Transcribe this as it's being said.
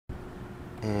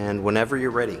and whenever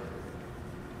you're ready.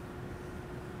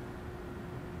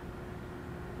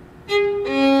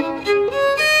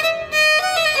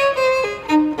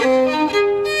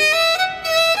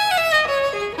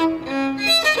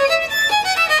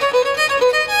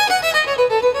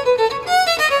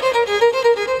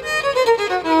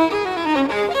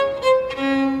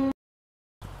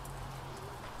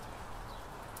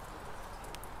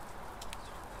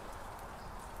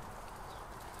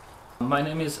 My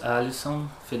name is Alison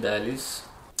Fidelis,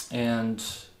 and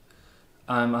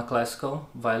I'm a classical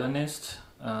violinist,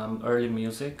 early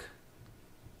music,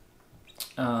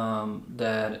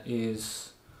 that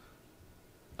is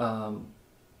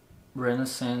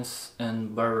Renaissance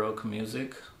and Baroque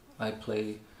music. I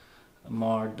play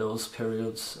more those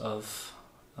periods of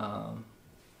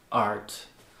art,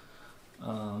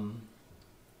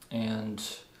 and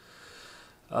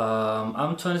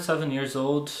I'm 27 years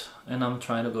old and I'm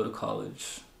trying to go to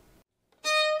college.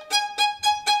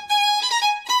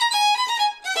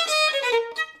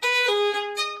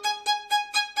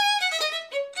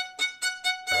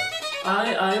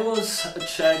 I was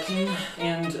checking,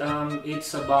 and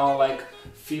it's about like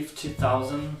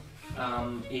 50,000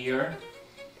 a year,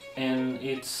 and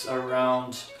it's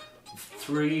around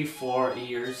 3-4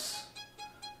 years.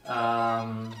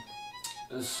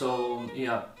 So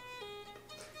yeah.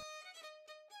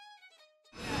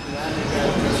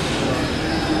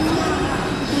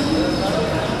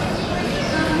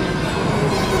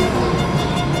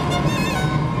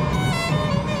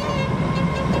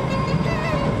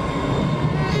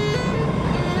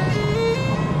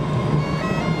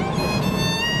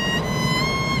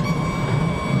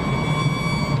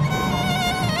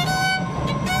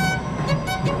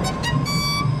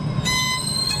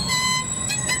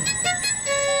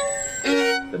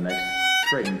 The next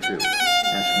train to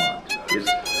Ashmont is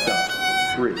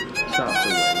stop 3 stops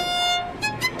away.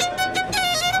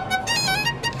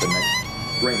 The next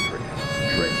Braintree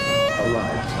train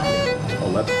arrives in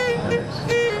 11 minutes.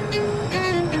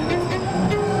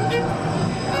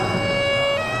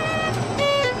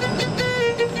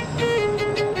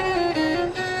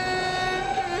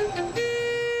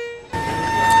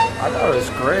 I thought it was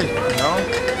great, you know?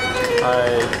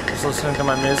 I was listening to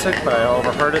my music, but I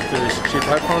overheard it through these cheap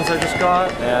headphones I just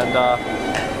got, and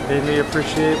made me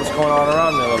appreciate what's going on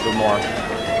around me a little bit more.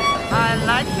 I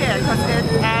like it because it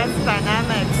adds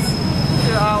dynamics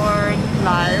to our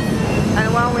life,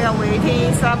 and when we are waiting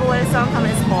in subway,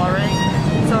 sometimes it's boring,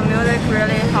 so music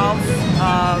really helps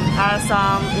add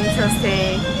some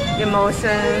interesting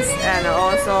emotions and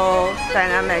also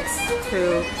dynamics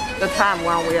to the time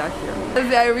when we are here.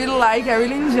 I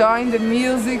really enjoy the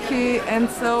music, and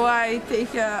so I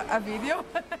take a video.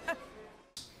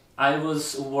 I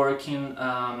was working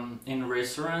in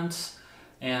restaurants,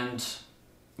 and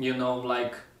you know,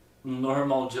 like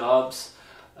normal jobs,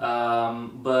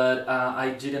 but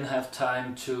I didn't have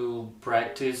time to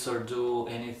practice or do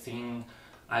anything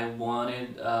I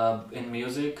wanted in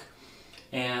music,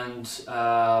 and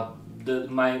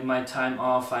my time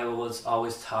off, I was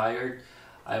always tired.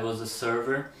 I was a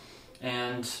server,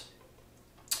 and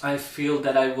I feel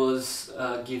that I was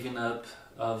giving up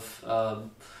of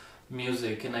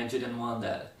music, and I didn't want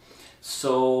that.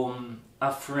 So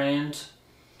a friend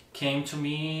came to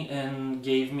me and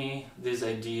gave me this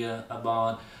idea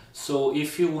about, so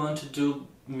if you want to do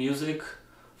music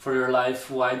for your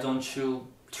life, why don't you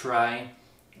try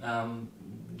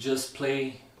just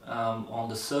play on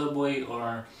the subway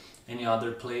or any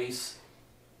other place.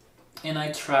 And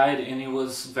I tried, and it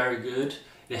was very good.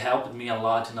 It helped me a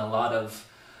lot in a lot of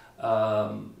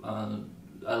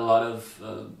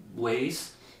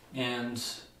ways, and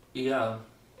yeah.